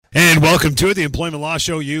Welcome to the Employment Law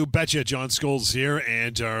Show. You betcha. John Scholes here,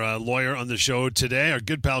 and our lawyer on the show today, our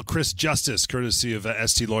good pal Chris Justice, courtesy of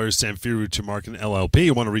ST Lawyers, Samfiru Tamarkin LLP.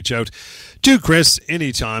 You want to reach out to Chris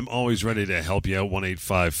anytime, always ready to help you out.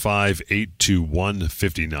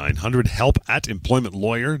 1-855-821-5900. Help at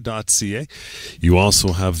employmentlawyer.ca. You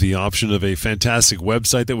also have the option of a fantastic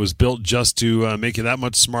website that was built just to make you that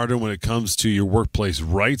much smarter when it comes to your workplace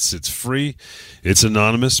rights. It's free. It's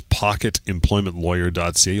anonymous.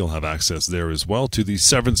 Pocketemploymentlawyer.ca. You'll have access there as well to the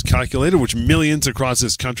severance calculator, which millions across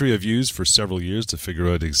this country have used for several years to figure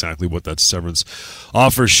out exactly what that severance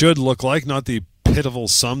offer should look like, not the pitiful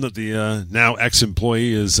sum that the now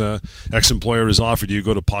ex-employer has offered you.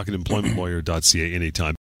 Go to pocketemploymentlawyer.ca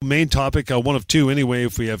anytime. Main topic, one of two anyway,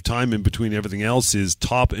 if we have time in between everything else, is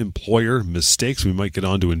top employer mistakes. We might get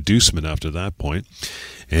on to inducement after that point,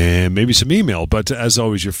 and maybe some email. But as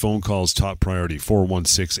always, your phone call is top priority,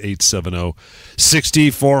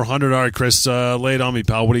 416-870-6400. All right, Chris, lay it on me,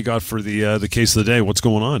 pal. What do you got for the case of the day? What's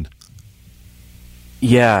going on?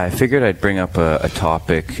 Yeah, I figured I'd bring up a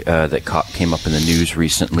topic that came up in the news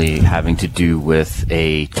recently, having to do with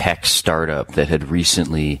a tech startup that had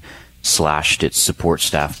recently slashed its support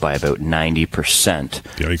staff by about 90%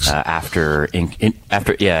 after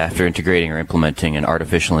integrating or implementing an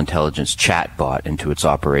artificial intelligence chatbot into its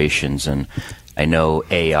operations. And I know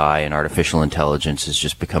AI and artificial intelligence is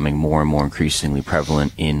just becoming more and more increasingly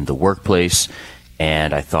prevalent in the workplace.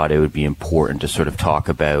 And I thought it would be important to sort of talk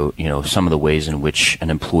about, some of the ways in which an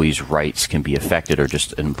employee's rights can be affected, or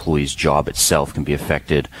just an employee's job itself can be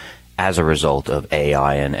affected as a result of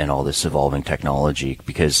AI and all this evolving technology.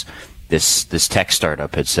 Because this tech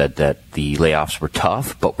startup had said that the layoffs were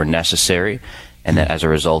tough but were necessary, and that as a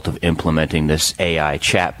result of implementing this AI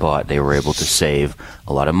chatbot, they were able to save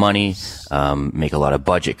a lot of money, make a lot of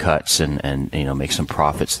budget cuts, and make some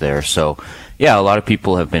profits there. So yeah, a lot of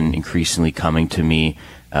people have been increasingly coming to me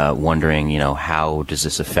wondering, how does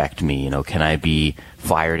this affect me? Can I be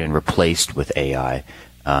fired and replaced with AI?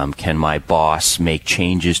 Can my boss make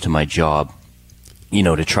changes to my job,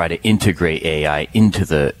 to try to integrate AI into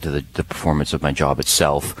the performance of my job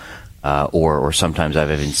itself? Or sometimes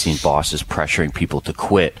I've even seen bosses pressuring people to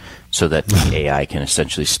quit so that the AI can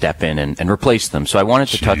essentially step in and replace them. So I wanted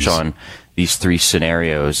to touch on these three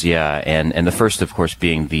scenarios, and the first, of course,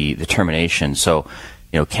 being the termination. So,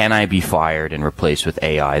 can I be fired and replaced with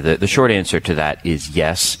AI? The short answer to that is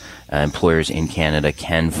yes. Employers in Canada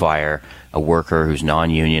can fire a worker who's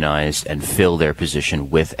non-unionized and fill their position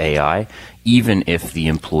with AI, even if the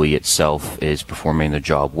employee itself is performing their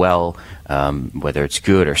job well, whether it's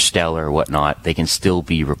good or stellar or whatnot, they can still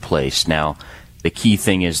be replaced. Now, the key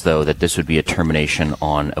thing is, though, that this would be a termination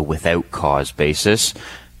on a without cause basis.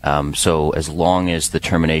 So as long as the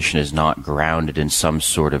termination is not grounded in some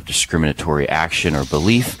sort of discriminatory action or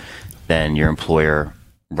belief, then your employer,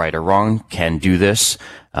 right or wrong, can do this.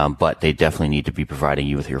 But they definitely need to be providing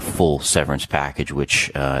you with your full severance package, which,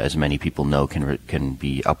 as many people know, can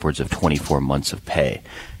be upwards of 24 months of pay.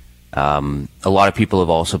 A lot of people have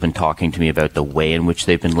also been talking to me about the way in which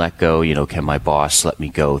they've been let go. Can my boss let me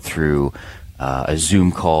go through a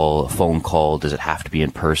Zoom call, a phone call? Does it have to be in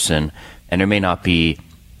person? And there may not be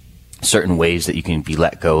certain ways that you can be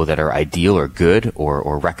let go that are ideal or good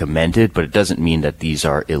or recommended, but it doesn't mean that these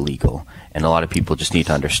are illegal. And a lot of people just need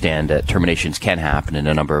to understand that terminations can happen in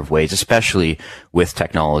a number of ways, especially with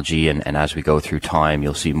technology. And as we go through time,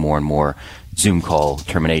 you'll see more and more Zoom call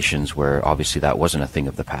terminations where obviously that wasn't a thing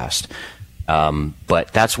of the past.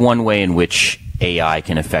 But that's one way in which AI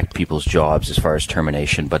can affect people's jobs as far as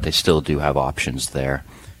termination, but they still do have options there.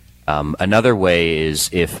 Another way is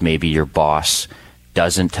if maybe your boss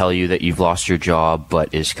doesn't tell you that you've lost your job,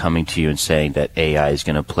 but is coming to you and saying that AI is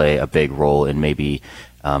going to play a big role in maybe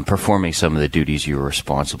performing some of the duties you were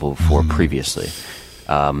responsible for previously.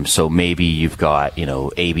 So maybe you've got,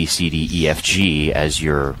 A, B, C, D, E, F, G as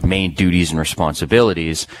your main duties and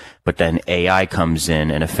responsibilities, but then AI comes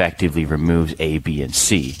in and effectively removes A, B, and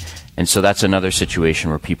C. And so that's another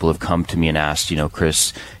situation where people have come to me and asked,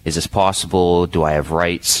 Chris, is this possible? Do I have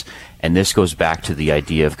rights? And this goes back to the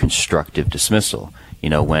idea of constructive dismissal.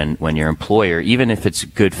 When your employer, even if it's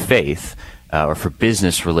good faith or for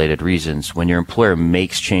business-related reasons, when your employer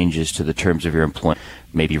makes changes to the terms of your employment,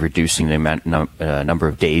 maybe reducing the number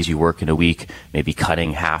of days you work in a week, maybe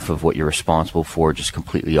cutting half of what you're responsible for just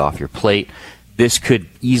completely off your plate, this could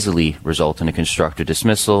easily result in a constructive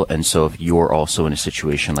dismissal. And so if you're also in a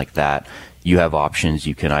situation like that, you have options.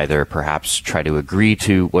 You can either perhaps try to agree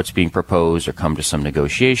to what's being proposed or come to some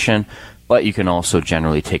negotiation, But you can also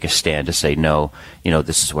generally take a stand to say, no,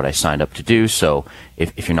 this is what I signed up to do. So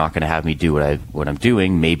if you're not going to have me do what I'm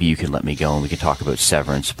doing, maybe you can let me go and we can talk about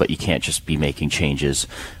severance. But you can't just be making changes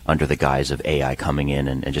under the guise of AI coming in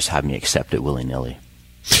and just have me accept it willy-nilly.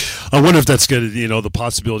 I wonder if that's going to, the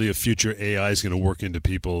possibility of future AI is going to work into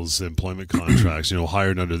people's employment contracts,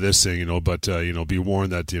 hired under this thing, but, be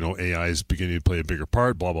warned that, AI is beginning to play a bigger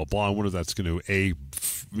part, blah, blah, blah. I wonder if that's going to,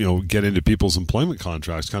 get into people's employment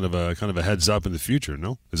contracts, kind of a heads up in the future,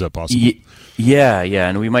 no? Is that possible? Yeah.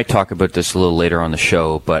 And we might talk about this a little later on the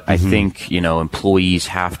show, but I think, employees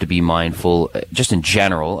have to be mindful, just in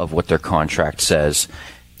general, of what their contract says.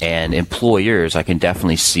 And employers, I can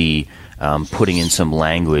definitely see putting in some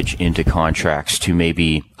language into contracts to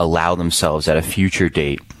maybe allow themselves at a future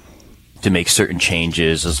date to make certain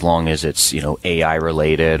changes, as long as it's, AI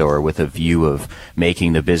related or with a view of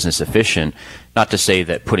making the business efficient. Not to say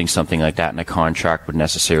that putting something like that in a contract would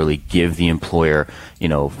necessarily give the employer,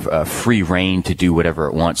 free rein to do whatever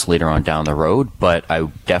it wants later on down the road, but I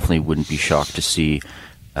definitely wouldn't be shocked to see,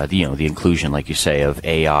 the inclusion, like you say, of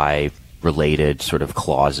AI related sort of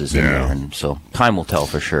clauses in there. And so time will tell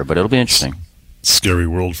for sure, but it'll be interesting. Scary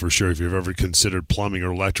world for sure. If you've ever considered plumbing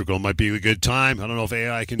or electrical, it might be a good time. I don't know if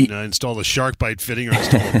AI can install a shark bite fitting or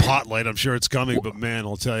install a pot light. I'm sure it's coming, but man,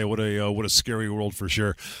 I'll tell you, what a scary world for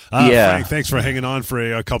sure. Frank, thanks for hanging on for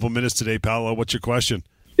a couple minutes today, pal. What's your question?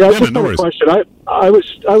 Yeah, just a question. I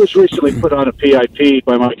was recently put on a PIP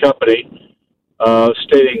by my company,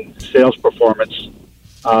 stating sales performance,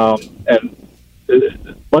 and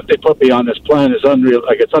what they put me on this plan is unreal.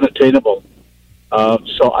 Like, it's unattainable.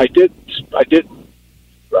 So I did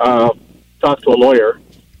talk to a lawyer,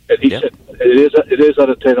 and he said it is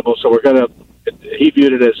unattainable. So he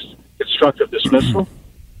viewed it as constructive dismissal.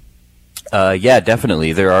 Yeah,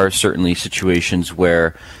 definitely. There are certainly situations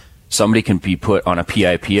where somebody can be put on a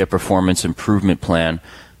PIP, a performance improvement plan,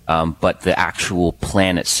 but the actual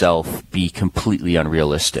plan itself be completely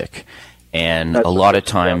unrealistic. And a lot of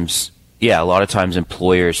times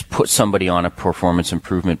employers put somebody on a performance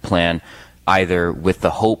improvement plan either with the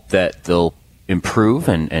hope that they'll improve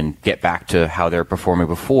and get back to how they're performing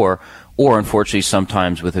before, or unfortunately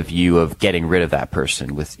sometimes with a view of getting rid of that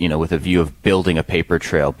person, with a view of building a paper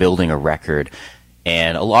trail, building a record.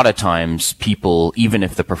 And a lot of times people, even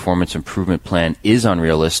if the performance improvement plan is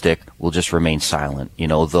unrealistic, will just remain silent.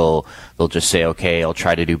 They'll just say, okay, I'll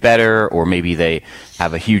try to do better, or maybe they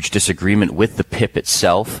have a huge disagreement with the PIP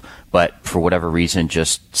itself, but for whatever reason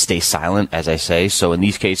just stay silent, as I say. So in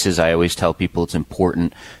these cases, I always tell people it's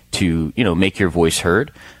important to, make your voice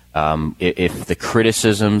heard. If the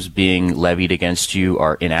criticisms being levied against you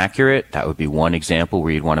are inaccurate, that would be one example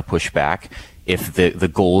where you'd want to push back. If the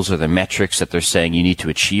goals or the metrics that they're saying you need to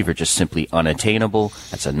achieve are just simply unattainable,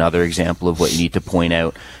 that's another example of what you need to point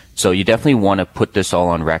out. So you definitely want to put this all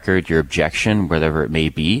on record, your objection, whatever it may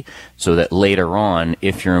be, so that later on,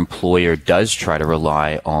 if your employer does try to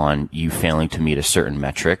rely on you failing to meet a certain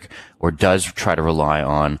metric, or does try to rely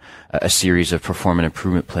on a series of performance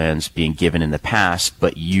improvement plans being given in the past,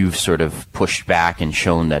 but you've sort of pushed back and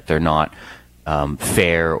shown that they're not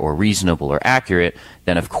fair or reasonable or accurate,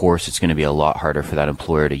 then of course it's going to be a lot harder for that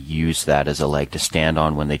employer to use that as a leg to stand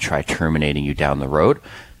on when they try terminating you down the road.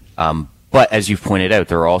 But as you've pointed out,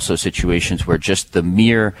 there are also situations where just the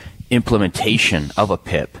mere implementation of a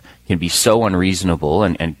PIP can be so unreasonable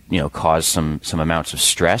and cause some amounts of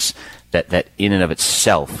stress that in and of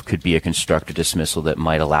itself could be a constructive dismissal that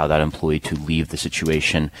might allow that employee to leave the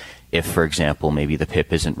situation if, for example, maybe the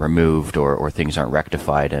PIP isn't removed or things aren't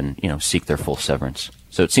rectified, and seek their full severance.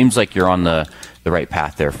 So it seems like you're on the right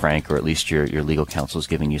path there, Frank, or at least your legal counsel is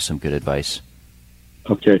giving you some good advice.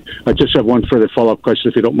 Okay. I just have one further follow-up question,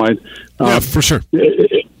 if you don't mind. Yeah, for sure.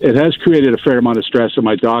 It has created a fair amount of stress, and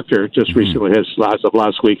my doctor just recently,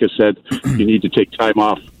 last week, has said you need to take time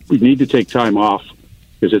off. You need to take time off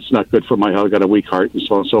because it's not good for my health. I got a weak heart and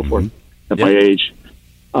so on and so forth at my age.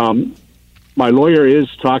 My lawyer is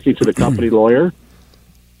talking to the company lawyer.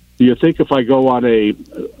 Do you think if I go on a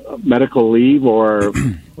medical leave or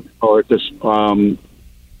this,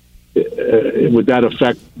 would that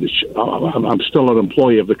affect? I'm still an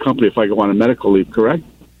employee of the company if I go on a medical leave, correct?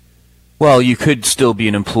 Well, you could still be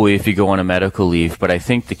an employee if you go on a medical leave, but I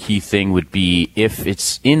think the key thing would be if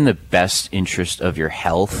it's in the best interest of your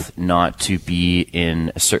health not to be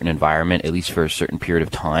in a certain environment, at least for a certain period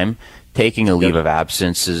of time, taking a leave of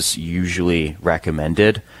absence is usually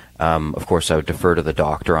recommended. Of course, I would defer to the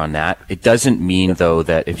doctor on that. It doesn't mean, though,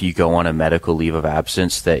 that if you go on a medical leave of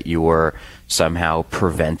absence that you're somehow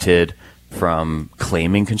prevented from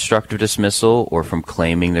claiming constructive dismissal or from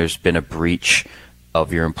claiming there's been a breach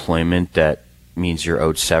of your employment that means you're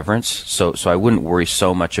owed severance. So I wouldn't worry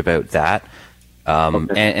so much about that.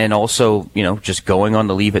 And also, just going on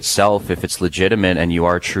the leave itself, if it's legitimate and you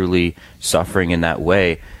are truly suffering in that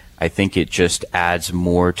way, I think it just adds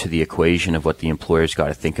more to the equation of what the employer's got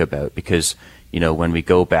to think about. Because, when we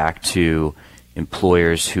go back to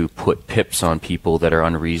employers who put PIPs on people that are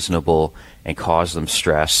unreasonable and cause them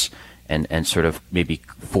stress and sort of maybe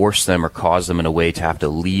force them or cause them in a way to have to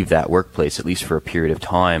leave that workplace, at least for a period of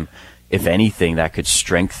time, if anything, that could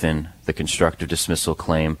strengthen the constructive dismissal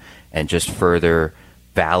claim and just further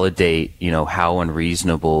validate, how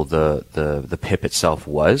unreasonable the PIP itself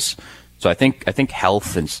was. So I think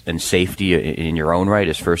health and safety in your own right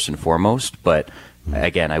is first and foremost. But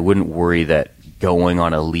again, I wouldn't worry that going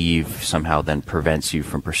on a leave somehow then prevents you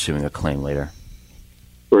from pursuing a claim later.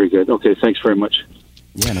 Very good. Okay, thanks very much.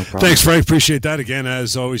 Yeah, no problem. Thanks, Frank. Appreciate that. Again,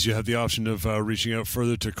 as always, you have the option of reaching out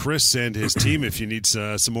further to Chris and his team. If you need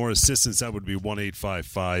some more assistance, that would be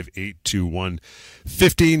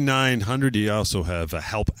 1-855-821-5900. You also have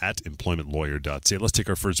help at employmentlawyer.ca. Let's take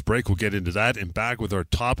our first break. We'll get into that and back with our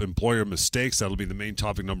top employer mistakes. That'll be the main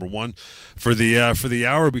topic number one for the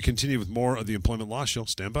hour. We continue with more of the Employment Law Show.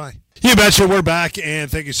 Stand by. You betcha. We're back, and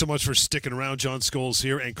thank you so much for sticking around. John Scholes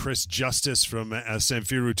here and Chris Justice from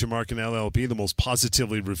Samfiru Tumarkin LLP, the most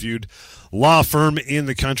positively reviewed law firm in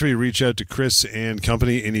the country. Reach out to Chris and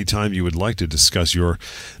company anytime you would like to discuss your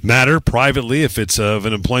matter privately. If it's of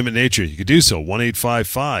an employment nature, you could do so.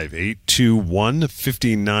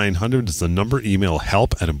 1-855-821-5900 is the number. Email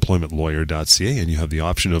help at employmentlawyer.ca, and you have the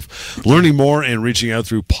option of learning more and reaching out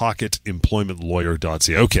through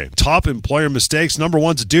pocketemploymentlawyer.ca. Okay, top employer mistakes. Number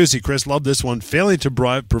one's a doozy. Chris, love this one. Failing to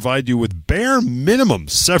provide you with bare minimum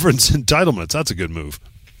severance entitlements. That's a good move.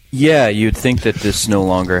 Yeah, you'd think that this no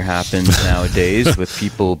longer happens nowadays with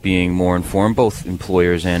people being more informed, both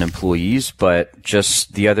employers and employees. But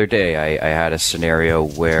just the other day, I had a scenario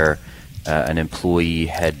where an employee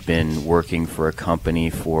had been working for a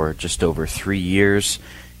company for just over 3 years,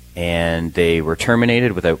 and they were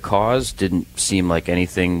terminated without cause. Didn't seem like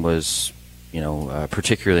anything was,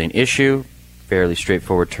 particularly an issue. Fairly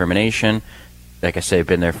straightforward termination. Like I say, I've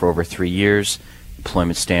been there for over 3 years.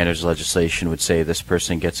 Employment standards legislation would say this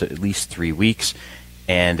person gets at least 3 weeks,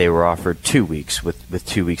 and they were offered 2 weeks with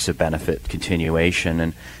 2 weeks of benefit continuation.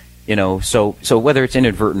 And so whether it's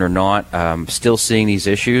inadvertent or not, still seeing these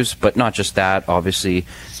issues. But not just that. Obviously,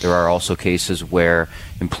 there are also cases where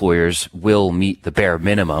employers will meet the bare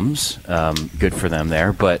minimums. Good for them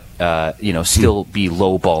there, but still be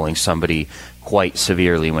lowballing somebody quite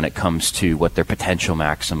severely when it comes to what their potential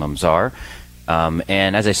maximums are.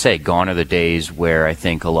 And as I say, gone are the days where I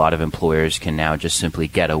think a lot of employers can now just simply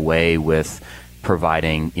get away with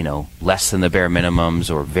providing, less than the bare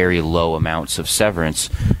minimums or very low amounts of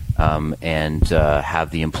severance, and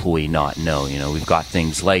have the employee not know. We've got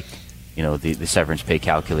things like, the severance pay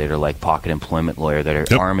calculator, like Pocket Employment Lawyer, that are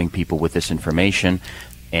arming people with this information.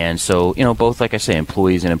 And so, both, like I say,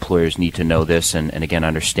 employees and employers need to know this and again,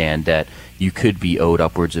 understand that you could be owed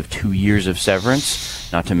upwards of 2 years of severance,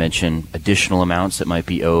 not to mention additional amounts that might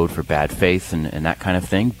be owed for bad faith and that kind of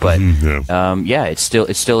thing. But, it's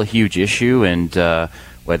still a huge issue. And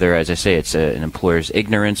whether, as I say, it's an employer's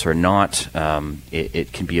ignorance or not,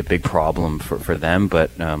 it can be a big problem for them, but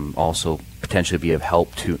also potentially be of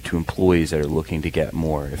help to employees that are looking to get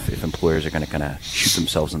more if employers are going to kind of shoot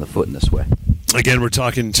themselves in the foot in this way. Again, we're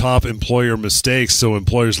talking top employer mistakes, so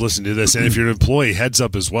employers listen to this. And if you're an employee, heads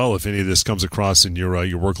up as well if any of this comes across in your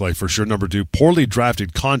work life for sure. Number two, poorly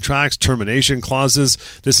drafted contracts, termination clauses.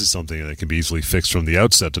 This is something that can be easily fixed from the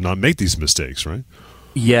outset to not make these mistakes, right?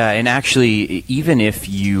 Yeah, and actually, even if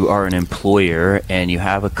you are an employer and you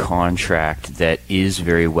have a contract that is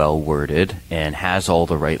very well worded and has all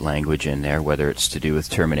the right language in there, whether it's to do with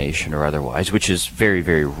termination or otherwise, which is very,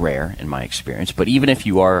 very rare in my experience, but even if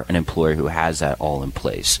you are an employer who has that all in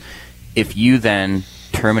place, if you then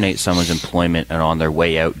terminate someone's employment and on their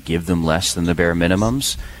way out give them less than the bare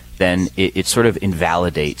minimums, then it sort of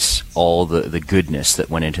invalidates all the goodness that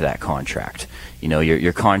went into that contract.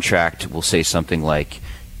 Your contract will say something like,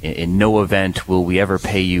 in no event will we ever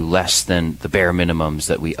pay you less than the bare minimums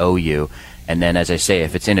that we owe you. And then, as I say,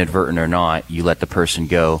 if it's inadvertent or not, you let the person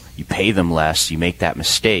go, you pay them less, you make that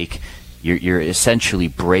mistake, you're essentially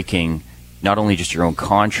breaking not only just your own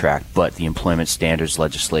contract, but the employment standards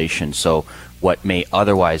legislation. So what may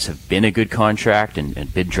otherwise have been a good contract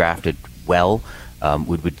and been drafted well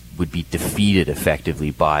would be defeated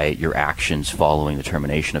effectively by your actions following the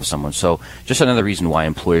termination of someone. So just another reason why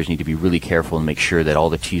employers need to be really careful and make sure that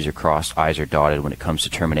all the T's are crossed, I's are dotted when it comes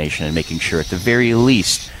to termination, and making sure at the very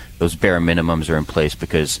least those bare minimums are in place,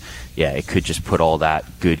 because it could just put all that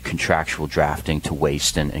good contractual drafting to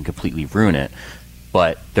waste and completely ruin it.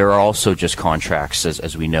 But there are also just contracts,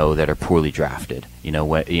 as we know, that are poorly drafted.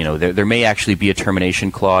 There may actually be a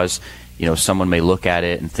termination clause. Someone may look at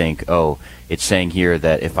it and think, oh, it's saying here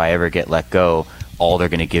that if I ever get let go, all they're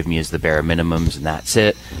going to give me is the bare minimums and that's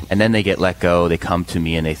it. And then they get let go, they come to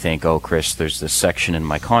me and they think, oh, Chris, there's this section in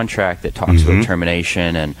my contract that talks about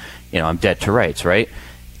termination, and I'm dead to rights, right?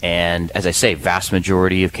 And as I say, vast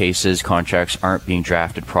majority of cases, contracts aren't being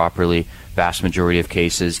drafted properly. Vast majority of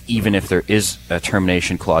cases, even if there is a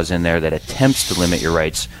termination clause in there that attempts to limit your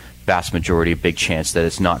rights, vast majority, big chance that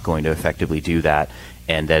it's not going to effectively do that,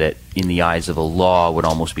 and that it, in the eyes of the law, would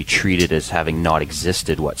almost be treated as having not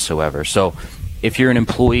existed whatsoever. So if you're an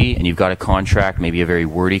employee and you've got a contract, maybe a very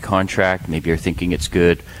wordy contract, maybe you're thinking it's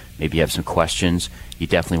good, maybe you have some questions, you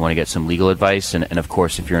definitely want to get some legal advice. And of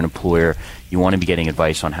course, if you're an employer, you want to be getting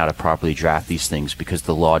advice on how to properly draft these things, because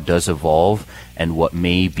the law does evolve, and what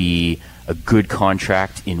may be a good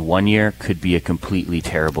contract in 1 year could be a completely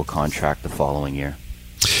terrible contract the following year.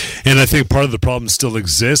 And I think part of the problem still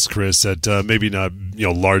exists, Chris, that maybe not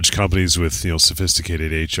large companies with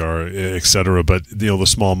sophisticated HR, et cetera, but the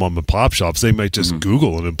small mom and pop shops, they might just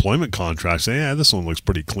Google an employment contract, say, yeah, this one looks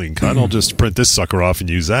pretty clean cut. I'll just print this sucker off and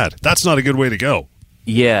use that. That's not a good way to go.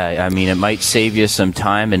 Yeah, I mean, it might save you some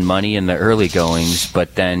time and money in the early goings,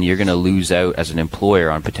 but then you're going to lose out as an employer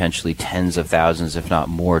on potentially tens of thousands, if not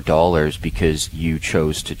more, dollars, because you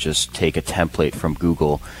chose to just take a template from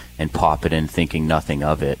Google and pop it in thinking nothing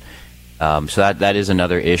of it. So that is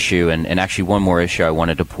another issue. And actually one more issue I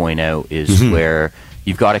wanted to point out is where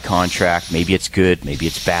you've got a contract, maybe it's good, maybe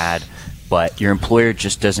it's bad, but your employer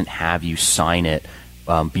just doesn't have you sign it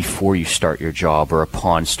before you start your job or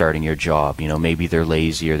upon starting your job. Maybe they're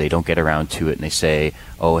lazy or they don't get around to it, and they say,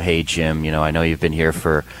 oh, hey, Jim, I know you've been here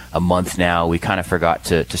for a month now. We kind of forgot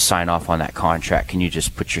to sign off on that contract. Can you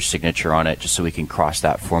just put your signature on it just so we can cross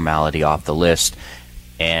that formality off the list?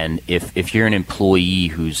 And if you're an employee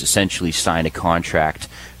who's essentially signed a contract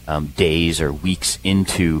days or weeks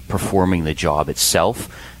into performing the job itself,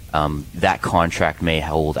 that contract may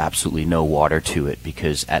hold absolutely no water to it,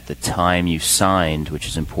 because at the time you signed, which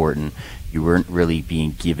is important, you weren't really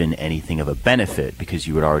being given anything of a benefit, because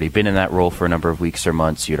you had already been in that role for a number of weeks or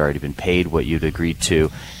months. You'd already been paid what you'd agreed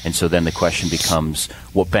to. And so then the question becomes,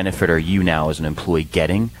 what benefit are you now as an employee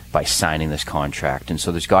getting by signing this contract? And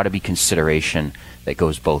so there's got to be consideration that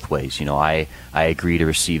goes both ways. I agree to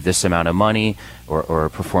receive this amount of money or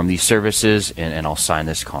perform these services, and I'll sign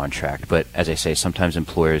this contract. But as I say, sometimes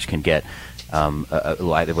employers can get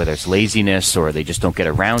either whether it's laziness or they just don't get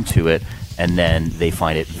around to it, and then they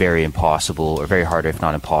find it very impossible, or very hard, if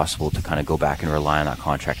not impossible, to kind of go back and rely on that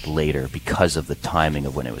contract later because of the timing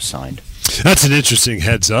of when it was signed. That's an interesting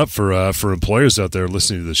heads up for employers out there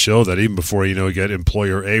listening to the show, that even before you get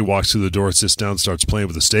employer A walks through the door, sits down, starts playing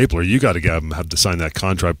with a stapler, you got to have to sign that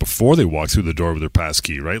contract before they walk through the door with their pass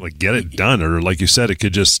key, right? Like, get it done. Or like you said, it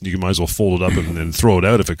could just, you might as well fold it up and throw it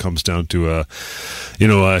out if it comes down to a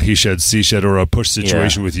he shed, she shed, or a push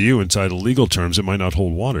situation with you inside of legal terms. It might not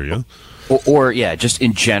hold water, yeah? Or just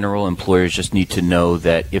in general, employers just need to know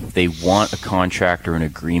that if they want a contract or an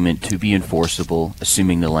agreement to be enforceable,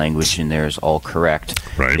 assuming the language in there is all correct,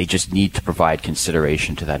 right, they just need to provide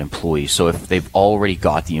consideration to that employee. So if they've already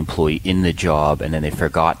got the employee in the job and then they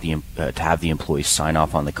forgot to have the employee sign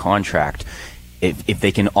off on the contract, if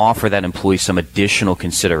they can offer that employee some additional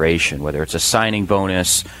consideration, whether it's a signing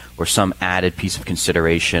bonus or some added piece of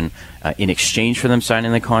consideration in exchange for them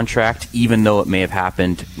signing the contract, even though it may have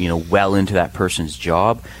happened, well into that person's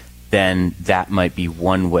job, then that might be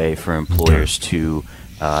one way for employers to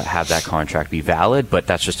have that contract be valid. But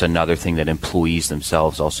that's just another thing that employees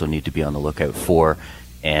themselves also need to be on the lookout for.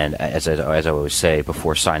 And as I always say,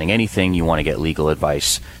 before signing anything, you want to get legal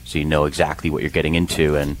advice so you know exactly what you're getting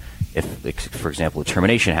into. And if, for example, a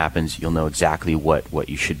termination happens, you'll know exactly what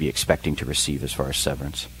you should be expecting to receive as far as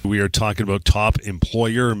severance. We are talking about top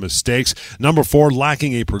employer mistakes. Number 4,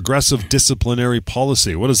 lacking a progressive disciplinary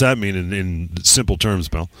policy. What does that mean in simple terms,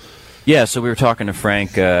 Bill? Yeah, so we were talking to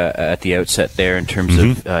Frank at the outset there in terms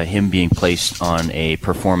of him being placed on a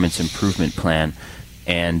performance improvement plan.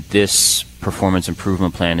 And this performance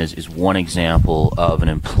improvement plan is one example of an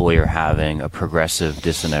employer having a progressive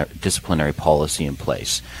disciplinary policy in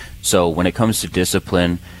place. So when it comes to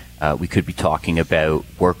discipline, we could be talking about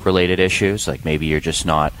work-related issues, like maybe you're just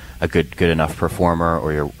not a good enough performer,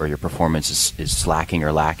 or your performance is slacking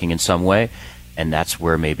or lacking in some way, and that's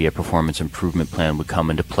where maybe a performance improvement plan would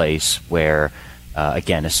come into place, where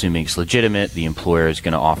again, assuming it's legitimate, the employer is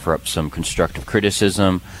going to offer up some constructive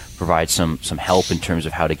criticism, provide some help in terms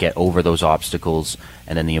of how to get over those obstacles,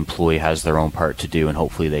 and then the employee has their own part to do, and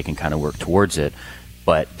hopefully they can kind of work towards it.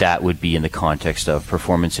 But that would be in the context of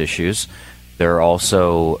performance issues. There are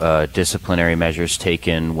also disciplinary measures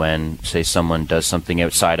taken when, say, someone does something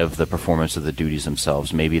outside of the performance of the duties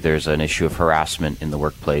themselves. Maybe there's an issue of harassment in the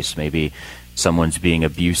workplace. Maybe someone's being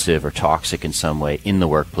abusive or toxic in some way in the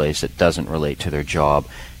workplace that doesn't relate to their job.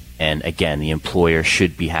 And again, the employer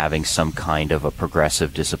should be having some kind of a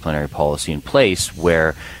progressive disciplinary policy in place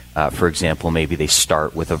where, for example, maybe they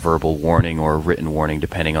start with a verbal warning or a written warning,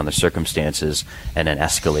 depending on the circumstances, and then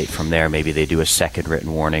escalate from there. Maybe they do a second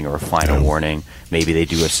written warning or a final warning. Maybe they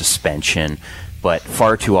do a suspension. But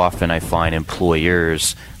far too often I find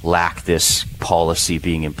employers lack this policy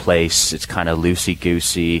being in place. It's kind of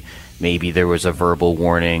loosey-goosey. Maybe there was a verbal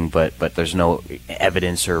warning, but there's no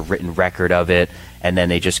evidence or written record of it. And then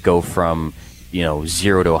they just go from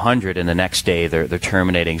 0 to 100, and the next day they're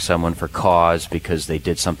terminating someone for cause because they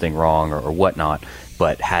did something wrong or whatnot,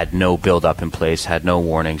 but had no build-up in place, had no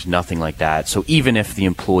warnings, nothing like that. So even if the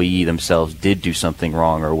employee themselves did do something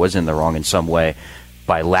wrong or was in the wrong in some way,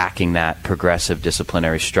 by lacking that progressive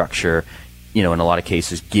disciplinary structure, in a lot of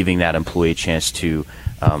cases, giving that employee a chance to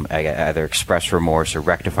either express remorse or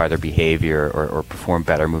rectify their behavior or perform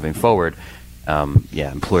better moving forward,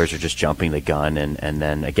 employers are just jumping the gun, and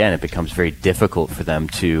then again it becomes very difficult for them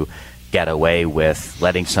to get away with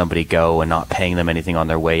letting somebody go and not paying them anything on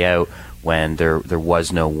their way out when there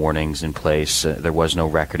was no warnings in place, there was no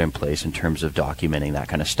record in place in terms of documenting that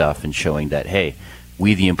kind of stuff and showing that, hey,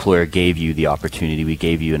 we, the employer, gave you the opportunity, we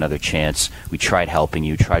gave you another chance, we tried helping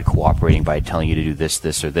you, tried cooperating by telling you to do this,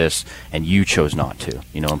 this, or this, and you chose not to.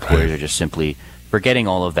 Employers are just simply forgetting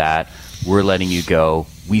all of that. We're letting you go.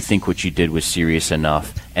 We think what you did was serious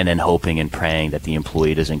enough, and then hoping and praying that the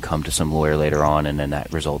employee doesn't come to some lawyer later on, and then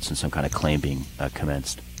that results in some kind of claim being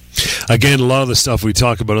commenced. Again, a lot of the stuff we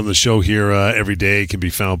talk about on the show here every day can be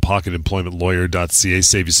found pocketemploymentlawyer.ca.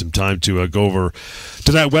 Save you some time to go over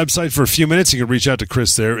to that website for a few minutes. You can reach out to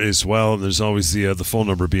Chris there as well. And there's always the phone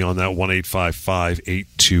number beyond that,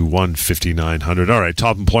 1-855-821-5900. All right,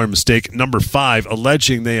 top employer mistake number 5,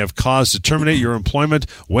 alleging they have cause to terminate your employment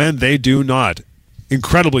when they do not.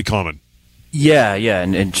 Incredibly common. Yeah,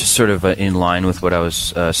 and just sort of in line with what I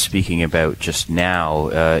was speaking about just now,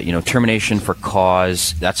 termination for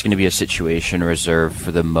cause, that's going to be a situation reserved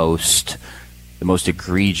for the most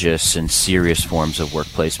egregious and serious forms of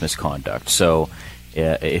workplace misconduct. So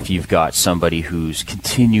if you've got somebody who's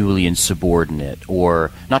continually insubordinate,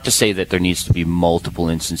 or not to say that there needs to be multiple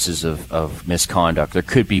instances of misconduct, there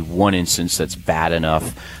could be one instance that's bad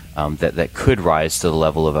enough that could rise to the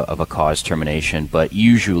level of a cause termination, but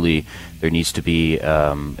usually there needs to be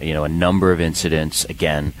a number of incidents,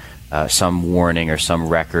 again, some warning or some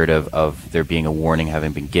record of there being a warning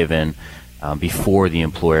having been given before the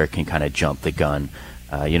employer can kind of jump the gun.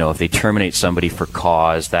 If they terminate somebody for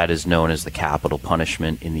cause, that is known as the capital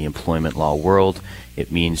punishment in the employment law world.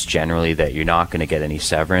 It means generally that you're not going to get any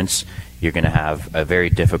severance. You're going to have a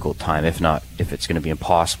very difficult time, if it's going to be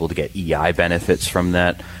impossible to get EI benefits from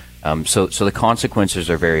that. So the consequences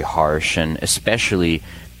are very harsh, and especially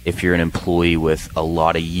if you're an employee with a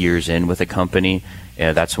lot of years in with a company,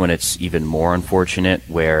 that's when it's even more unfortunate,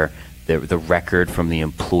 where the record from the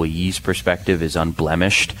employee's perspective is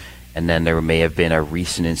unblemished, and then there may have been a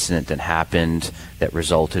recent incident that happened that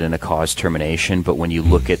resulted in a cause termination. But when you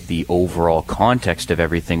look at the overall context of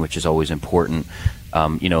everything, which is always important,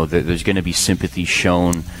 there's going to be sympathy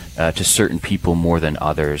shown to certain people more than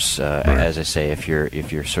others. As I say, if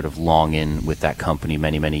you're sort of long in with that company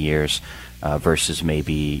many years, versus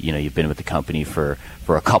maybe you've been with the company for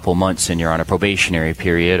a couple months and you're on a probationary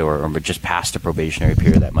period or just past a probationary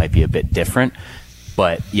period, that might be a bit different.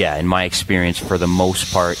 But yeah, in my experience, for the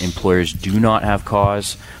most part, employers do not have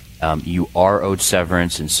cause. You are owed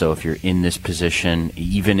severance, and so if you're in this position,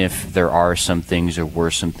 even if there are some things or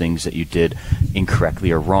were some things that you did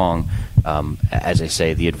incorrectly or wrong, as I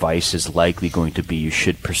say, the advice is likely going to be you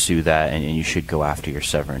should pursue that, and you should go after your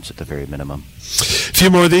severance at the very minimum. A few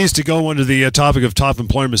more of these to go under the topic of top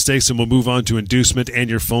employer mistakes, and we'll move on to inducement and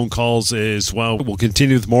your phone calls as well. We'll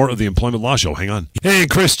continue with more of the Employment Law Show. Hang on. Hey,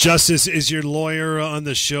 Chris Justice is your lawyer on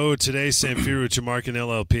the show today. Samfiru Tamarkin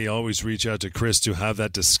LLP. Always reach out to Chris to have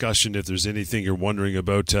that discussion if there's anything you're wondering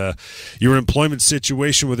about your employment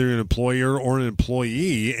situation, whether you're an employer or an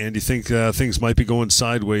employee, and you think things might be going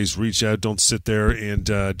sideways. Reach out out. Don't sit there and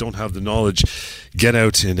don't have the knowledge. Get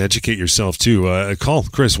out and educate yourself too. Call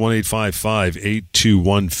Chris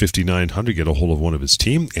 1-855-821-5900. Get a hold of one of his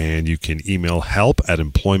team, and you can email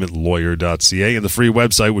help@employmentlawyer.ca, and the free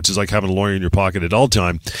website, which is like having a lawyer in your pocket at all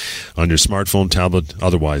time on your smartphone, tablet,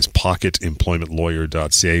 otherwise,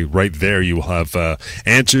 pocketemploymentlawyer.ca. Right there, you will have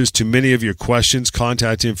answers to many of your questions,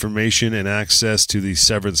 contact information, and access to the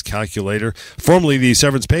severance calculator. Formerly, the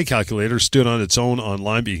severance pay calculator stood on its own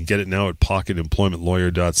online, but you can get it now at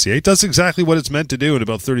pocketemploymentlawyer.ca. It does exactly what it's meant to do. In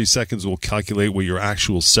about 30 seconds, we'll calculate what your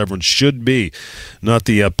actual severance should be, not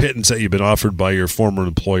the pittance that you've been offered by your former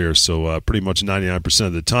employer. So pretty much 99%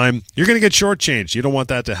 of the time, you're going to get shortchanged. You don't want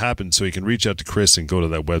that to happen, so you can reach out to Chris and go to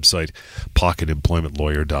that website,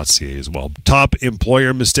 pocketemploymentlawyer.ca as well. Top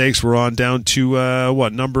employer mistakes. We're on down to,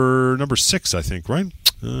 number 6, I think, right?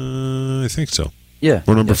 I think so. Yeah.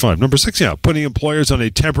 Or number 5. Number 6, yeah. Putting employers on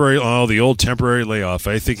a the old temporary layoff.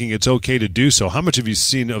 Thinking it's okay to do so. How much have you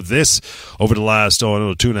seen of this over the last,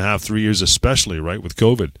 2.5, 3 years, especially, right, with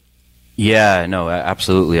COVID? Yeah, no,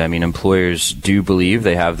 absolutely. I mean, employers do believe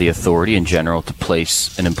they have the authority in general to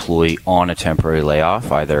place an employee on a temporary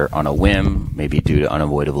layoff, either on a whim, maybe due to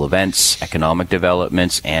unavoidable events, economic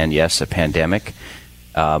developments, and yes, a pandemic.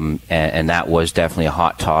 And that was definitely a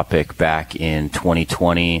hot topic back in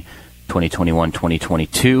 2020, 2021,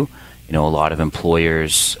 2022. You know, a lot of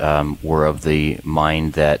employers were of the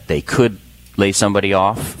mind that they could lay somebody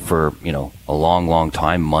off for, a long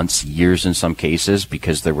time, months, years in some cases,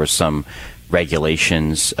 because there were some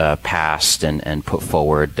regulations passed and put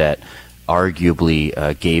forward that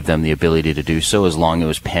arguably gave them the ability to do so as long as it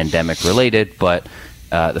was pandemic related. But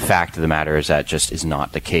the fact of the matter is that just is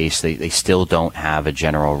not the case. They still don't have a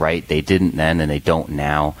general right. They didn't then, and they don't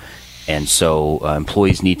now. And so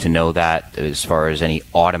employees need to know that as far as any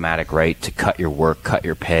automatic right to cut your work, cut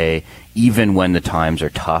your pay, even when the times are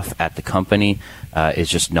tough at the company, is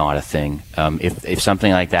just not a thing. If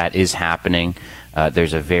something like that is happening,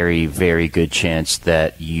 there's a very, very good chance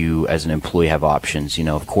that you as an employee have options.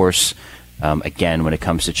 Of course, again, when it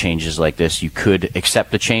comes to changes like this, you could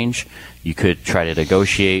accept the change. You could try to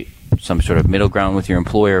negotiate some sort of middle ground with your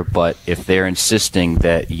employer, but if they're insisting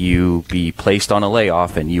that you be placed on a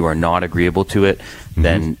layoff and you are not agreeable to it,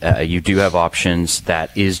 then you do have options.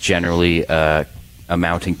 That is generally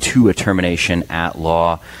amounting to a termination at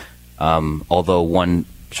law. Although one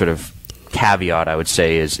sort of caveat I would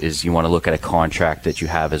say is you want to look at a contract that you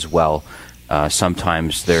have as well.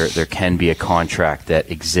 Sometimes there can be a contract that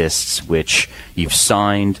exists which you've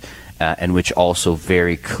signed and which also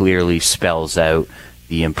very clearly spells out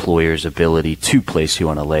the employer's ability to place you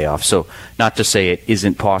on a layoff. So not to say it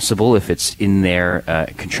isn't possible if it's in there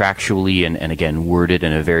contractually and again worded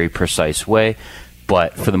in a very precise way,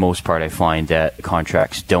 but for the most part I find that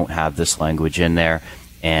contracts don't have this language in there.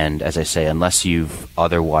 And as I say, unless you've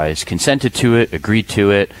otherwise consented to it, agreed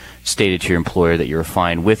to it, stated to your employer that you're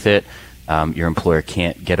fine with it, your employer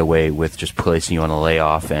can't get away with just placing you on a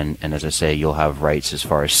layoff. And as I say, you'll have rights as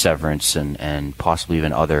far as severance and possibly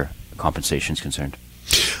even other compensations concerned.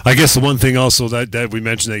 I guess the one thing also that we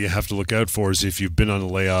mentioned that you have to look out for is if you've been on a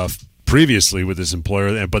layoff previously with this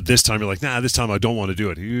employer, but this time you're like, this time I don't want to do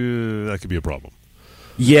it. That could be a problem.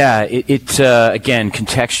 Yeah, again,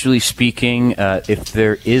 contextually speaking, if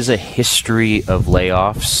there is a history of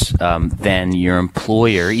layoffs, then your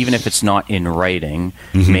employer, even if it's not in writing,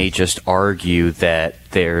 may just argue that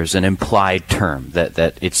there's an implied term,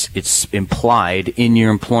 that it's implied in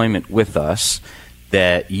your employment with us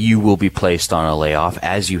that you will be placed on a layoff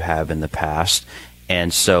as you have in the past.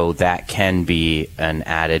 And so that can be an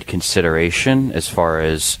added consideration as far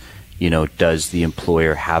as, does the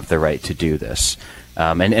employer have the right to do this?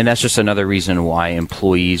 And that's just another reason why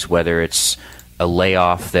employees, whether it's a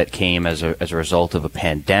layoff that came as a result of a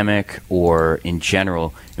pandemic or in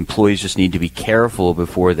general, employees just need to be careful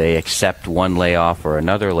before they accept one layoff or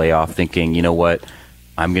another layoff thinking, you know what,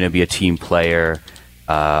 I'm going to be a team player.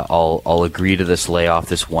 I'll agree to this layoff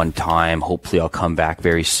this one time. Hopefully I'll come back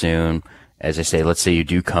very soon. As I say, let's say you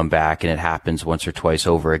do come back and it happens once or twice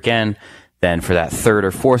over again. Then for that third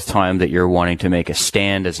or fourth time that you're wanting to make a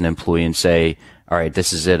stand as an employee and say, all right,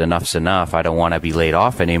 this is it, enough's enough, I don't want to be laid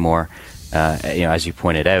off anymore. As you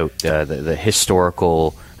pointed out, the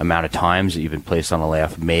historical amount of times that you've been placed on a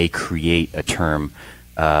layoff may create a term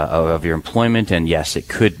of your employment. And yes, it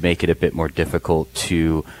could make it a bit more difficult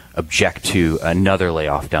to object to another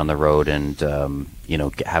layoff down the road and,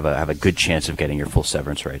 have a good chance of getting your full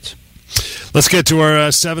severance rights. Let's get to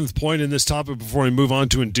our seventh point in this topic before we move on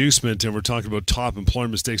to inducement, and we're talking about top employer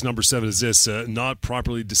mistakes. Number 7 is this, not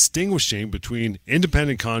properly distinguishing between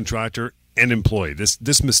independent contractor and employee.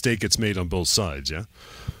 This mistake gets made on both sides, yeah?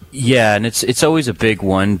 Yeah, and it's always a big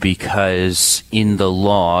one because in the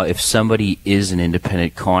law, if somebody is an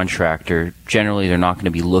independent contractor, generally they're not going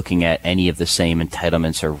to be looking at any of the same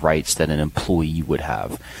entitlements or rights that an employee would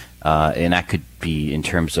have. And that could be in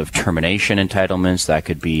terms of termination entitlements. That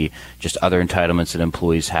could be just other entitlements that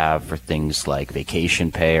employees have for things like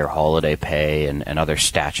vacation pay or holiday pay and other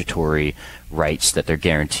statutory rights that they're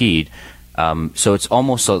guaranteed. So it's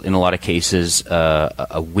almost, in a lot of cases,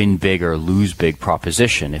 a win big or lose big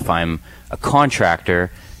proposition. If I'm a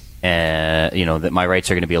contractor, that my rights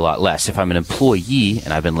are going to be a lot less. If I'm an employee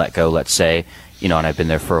and I've been let go, let's say, and I've been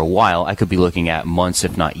there for a while, I could be looking at months,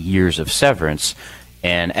 if not years of severance.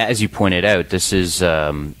 And as you pointed out, this is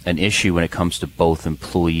an issue when it comes to both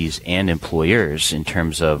employees and employers in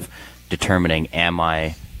terms of determining, am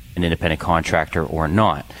I an independent contractor or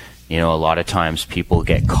not? A lot of times people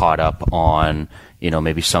get caught up on,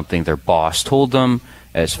 maybe something their boss told them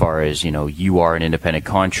as far as, you are an independent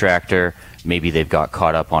contractor. Maybe they've got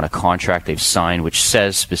caught up on a contract they've signed which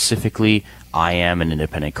says specifically, I am an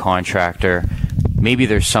independent contractor. Maybe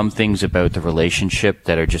there's some things about the relationship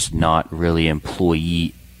that are just not really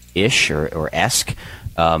employee-ish or esque.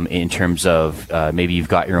 In terms of maybe you've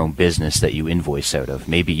got your own business that you invoice out of.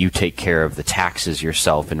 Maybe you take care of the taxes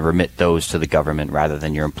yourself and remit those to the government rather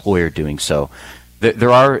than your employer doing so.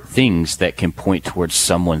 There are things that can point towards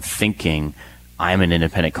someone thinking, I'm an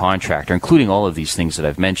independent contractor, including all of these things that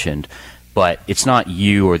I've mentioned. But it's not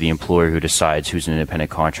you or the employer who decides who's an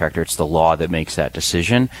independent contractor. It's the law that makes that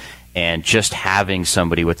decision. And just having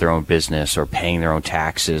somebody with their own business or paying their own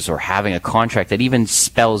taxes or having a contract that even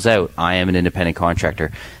spells out, I am an independent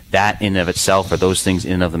contractor, that in and of itself, or those things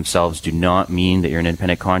in and of themselves, do not mean that you're an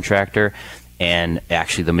independent contractor. And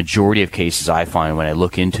actually, the majority of cases I find when I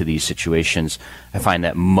look into these situations, I find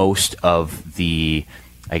that most of the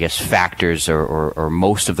factors or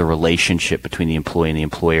most of the relationship between the employee and the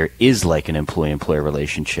employer is like an employee-employer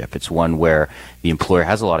relationship. It's one where the employer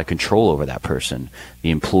has a lot of control over that person. The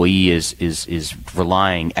employee is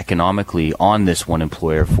relying economically on this one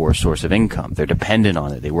employer for a source of income. They're dependent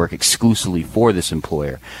on it. They work exclusively for this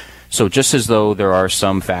employer. So just as though there are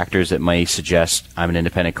some factors that may suggest I'm an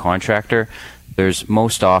independent contractor, there's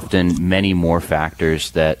most often many more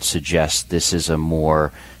factors that suggest this is a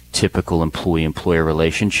more typical employee-employer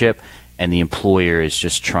relationship, and the employer is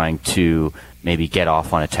just trying to maybe get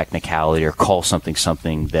off on a technicality or call something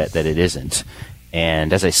that it isn't.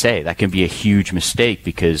 And as I say, that can be a huge mistake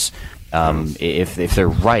because if they're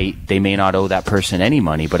right, they may not owe that person any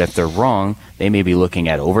money, but if they're wrong, they may be looking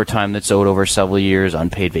at overtime that's owed over several years,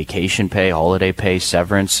 unpaid vacation pay, holiday pay,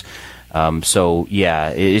 severance. So yeah,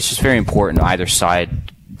 it's just very important either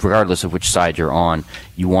side, regardless of which side you're on,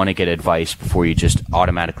 you want to get advice before you just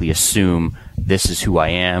automatically assume this is who I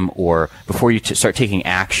am, or before you start taking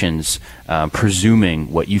actions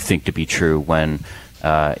presuming what you think to be true when,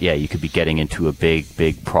 you could be getting into a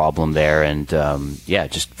big problem there and,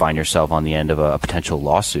 just find yourself on the end of a potential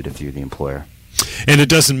lawsuit if you're the employer. And it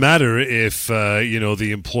doesn't matter if, the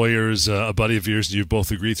employer's a buddy of yours and you both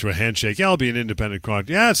agree through a handshake, I'll be an independent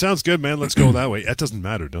contractor. Yeah, it sounds good, man. Let's go that way. That doesn't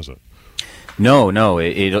matter, does it? No,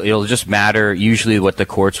 it'll just matter. Usually what the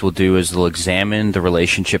courts will do is they'll examine the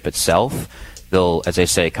relationship itself. They'll, as I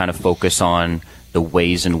say, kind of focus on the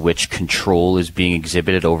ways in which control is being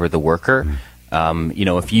exhibited over the worker.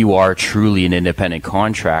 If you are truly an independent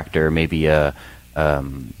contractor, maybe a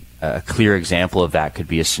clear example of that could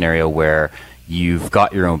be a scenario where you've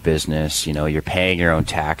got your own business, you're paying your own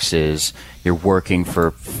taxes, you're working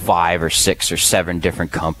for 5 or 6 or 7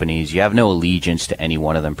 different companies, you have no allegiance to any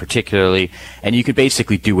one of them particularly, and you can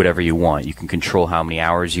basically do whatever you want. You can control how many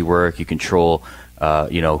hours you work, you control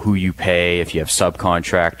who you pay. If you have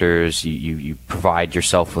subcontractors, you provide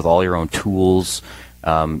yourself with all your own tools.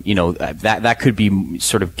 That could be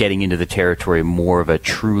sort of getting into the territory more of a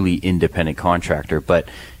truly independent contractor. But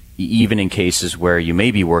even in cases where you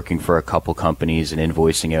may be working for a couple companies and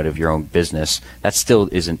invoicing out of your own business, that still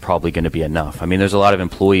isn't probably going to be enough. I mean, there's a lot of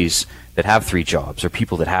employees that have 3 jobs or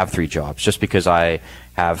people that have 3 jobs. Just because I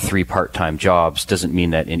have 3 part-time jobs doesn't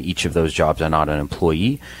mean that in each of those jobs I'm not an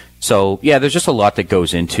employee. So, yeah, there's just a lot that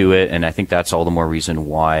goes into it, and I think that's all the more reason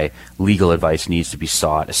why legal advice needs to be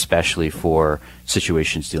sought, especially for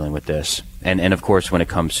situations dealing with this. And of course, when it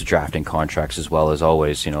comes to drafting contracts as well, as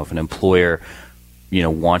always, if an employer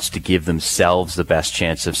wants to give themselves the best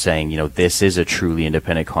chance of saying, this is a truly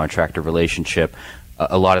independent contractor relationship,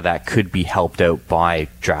 a lot of that could be helped out by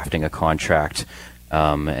drafting a contract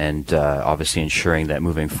and obviously ensuring that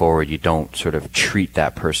moving forward you don't sort of treat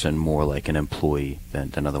that person more like an employee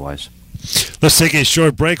than otherwise. Let's take a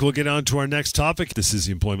short break. We'll get on to our next topic. This is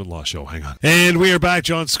the Employment Law Show. Hang on. And we are back.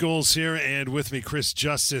 John Scholes here, and with me, Chris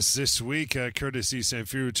Justice this week, courtesy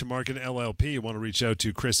Sanfiru Tamarkin LLP. You want to reach out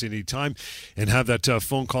to Chris anytime and have that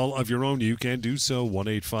phone call of your own, you can do so.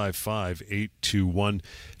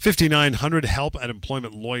 1-855-821-5900. Help at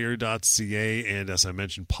employmentlawyer.ca. And as I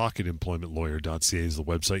mentioned, pocketemploymentlawyer.ca is the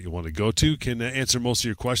website you want to go to. Can answer most of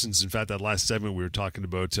your questions. In fact, that last segment we were talking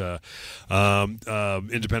about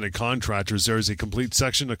independent contractors. There is a complete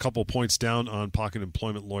section a couple points down on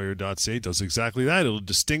pocketemploymentlawyer.ca. It does exactly that. It'll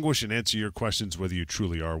distinguish and answer your questions whether you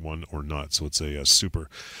truly are one or not. So it's a super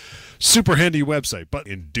handy website. But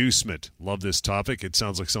inducement, love this topic. It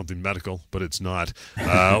sounds like something medical, but it's not.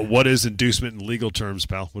 What is inducement in legal terms,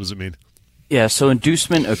 pal? What does it mean? Yeah, so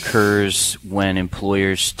inducement occurs when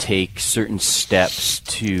employers take certain steps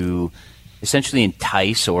to essentially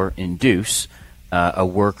entice or induce a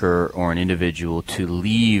worker or an individual to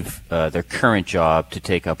leave their current job to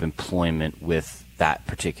take up employment with that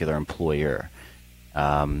particular employer.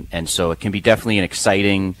 And so it can be definitely an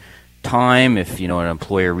exciting time if, an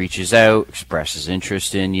employer reaches out, expresses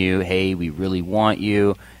interest in you. Hey, we really want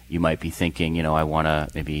you. You might be thinking, I want to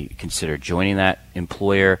maybe consider joining that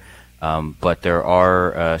employer. But there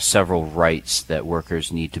are several rights that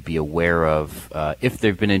workers need to be aware of if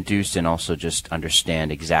they've been induced, and also just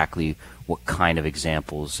understand exactly what kind of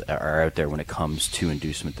examples are out there when it comes to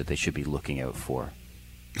inducement that they should be looking out for.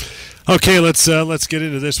 Okay, let's get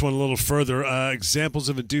into this one a little further. Examples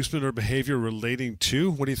of inducement or behavior relating to,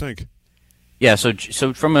 what do you think? Yeah, so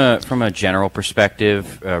from a general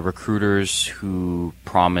perspective, recruiters who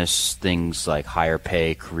promise things like higher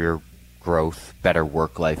pay, career growth, better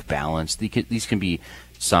work-life balance, these can be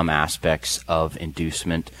some aspects of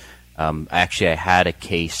inducement. Actually, I had a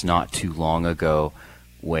case not too long ago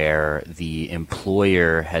where the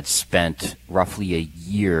employer had spent roughly a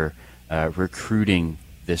year recruiting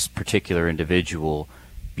this particular individual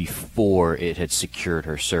before it had secured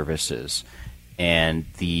her services. And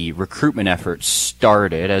the recruitment efforts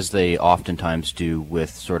started, as they oftentimes do,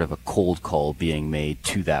 with sort of a cold call being made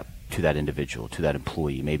to that individual, to that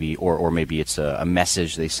employee, maybe, or maybe it's a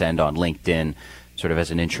message they send on LinkedIn, sort of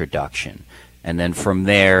as an introduction. And then from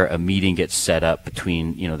there, a meeting gets set up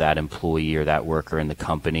between, that employee or that worker and the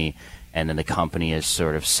company. And then the company is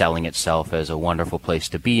sort of selling itself as a wonderful place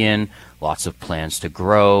to be in, lots of plans to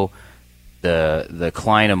grow. The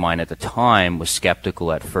client of mine at the time was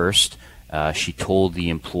skeptical at first. She told the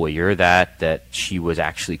employer that she was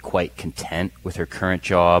actually quite content with her current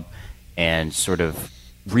job, and sort of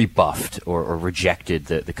rebuffed or rejected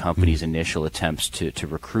the company's initial attempts to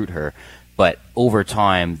recruit her. But over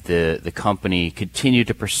time, the company continued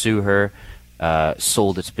to pursue her,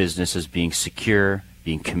 sold its business as being secure,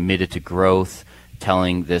 being committed to growth,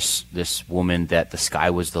 telling this woman that the sky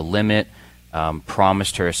was the limit,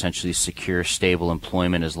 promised her essentially secure, stable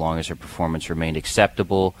employment as long as her performance remained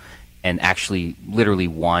acceptable, and actually literally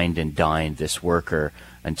wined and dined this worker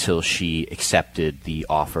until she accepted the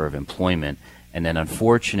offer of employment. And then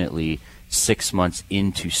unfortunately, 6 months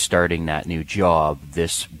into starting that new job,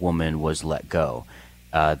 this woman was let go.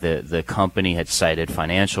 The company had cited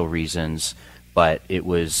financial reasons, but it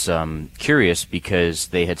was curious because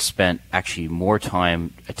they had spent actually more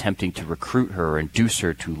time attempting to recruit her or induce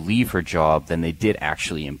her to leave her job than they did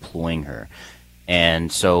actually employing her.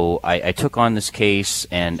 And so I took on this case,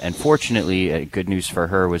 and fortunately, good news for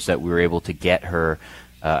her was that we were able to get her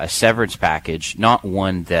a severance package, not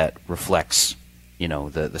one that reflects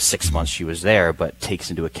the 6 months she was there, but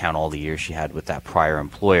takes into account all the years she had with that prior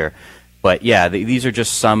employer. But yeah, these are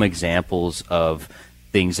just some examples of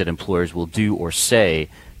things that employers will do or say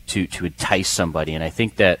to entice somebody. And I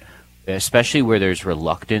think that especially where there's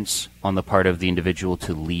reluctance on the part of the individual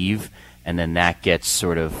to leave, and then that gets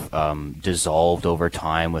sort of dissolved over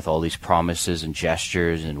time with all these promises and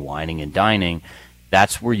gestures and whining and dining,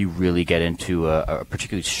 that's where you really get into a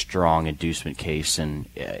particularly strong inducement case, and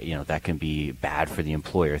that can be bad for the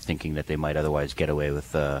employer, thinking that they might otherwise get away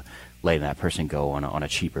with letting that person go on a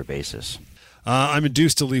cheaper basis. I'm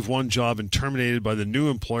induced to leave one job and terminated by the new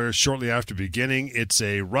employer shortly after beginning. It's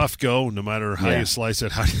a rough go, no matter how you slice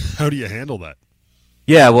it. How do you handle that?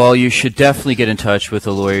 Yeah, well, you should definitely get in touch with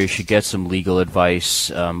a lawyer. You should get some legal advice,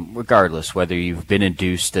 regardless whether you've been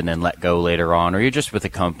induced and then let go later on, or you're just with a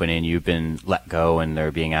company and you've been let go and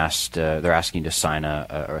they're being asked, they're asking to sign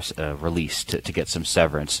a release to get some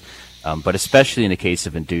severance. But especially in the case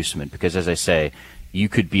of inducement, because as I say, you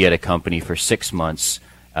could be at a company for 6 months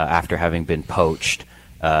after having been poached,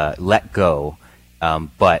 let go,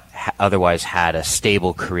 but otherwise had a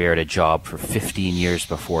stable career at a job for 15 years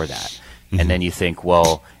before that. And then you think,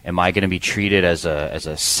 well, am I going to be treated as a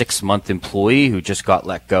 6-month employee who just got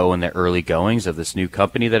let go in the early goings of this new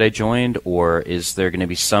company that I joined? Or is there going to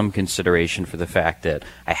be some consideration for the fact that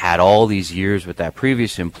I had all these years with that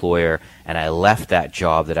previous employer and I left that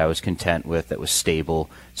job that I was content with, that was stable,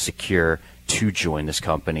 secure, to join this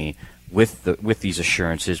company with these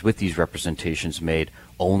assurances, with these representations made,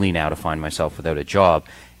 only now to find myself without a job?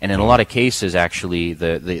 And in a lot of cases, actually,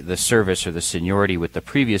 the service or the seniority with the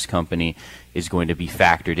previous company is going to be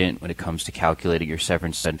factored in when it comes to calculating your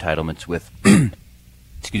severance entitlements with,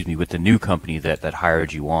 with the new company that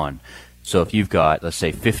hired you on. So if you've got, let's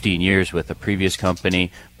say, 15 years with a previous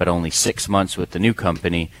company, but only 6 months with the new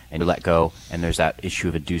company, and you let go, and there's that issue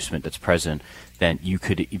of inducement that's present, then you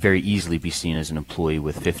could very easily be seen as an employee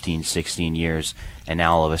with 15, 16 years, and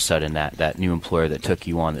now all of a sudden that new employer that took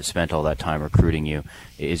you on, that spent all that time recruiting you,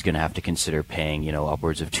 is going to have to consider paying,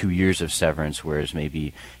 upwards of 2 years of severance, whereas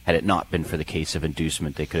maybe had it not been for the case of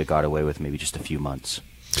inducement, they could have got away with maybe just a few months.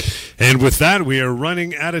 And with that, we are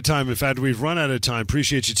running out of time. In fact, we've run out of time.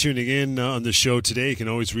 Appreciate you tuning in on the show today. You can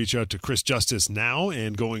always reach out to Chris Justice now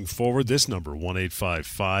and going forward. This number,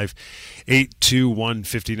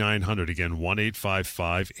 1-855-821-5900. Again,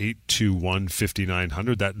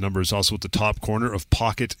 1-855-821-5900. That number is also at the top corner of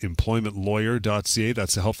pocketemploymentlawyer.ca.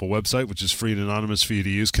 That's a helpful website, which is free and anonymous for you to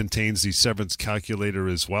use. Contains the severance calculator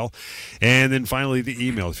as well. And then finally, the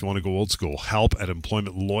email, if you want to go old school,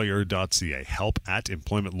 help@employmentlawyer.ca.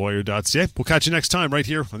 Help@employmentlawyer.ca. We'll catch you next time right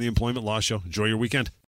here on the Employment Law Show. Enjoy your weekend.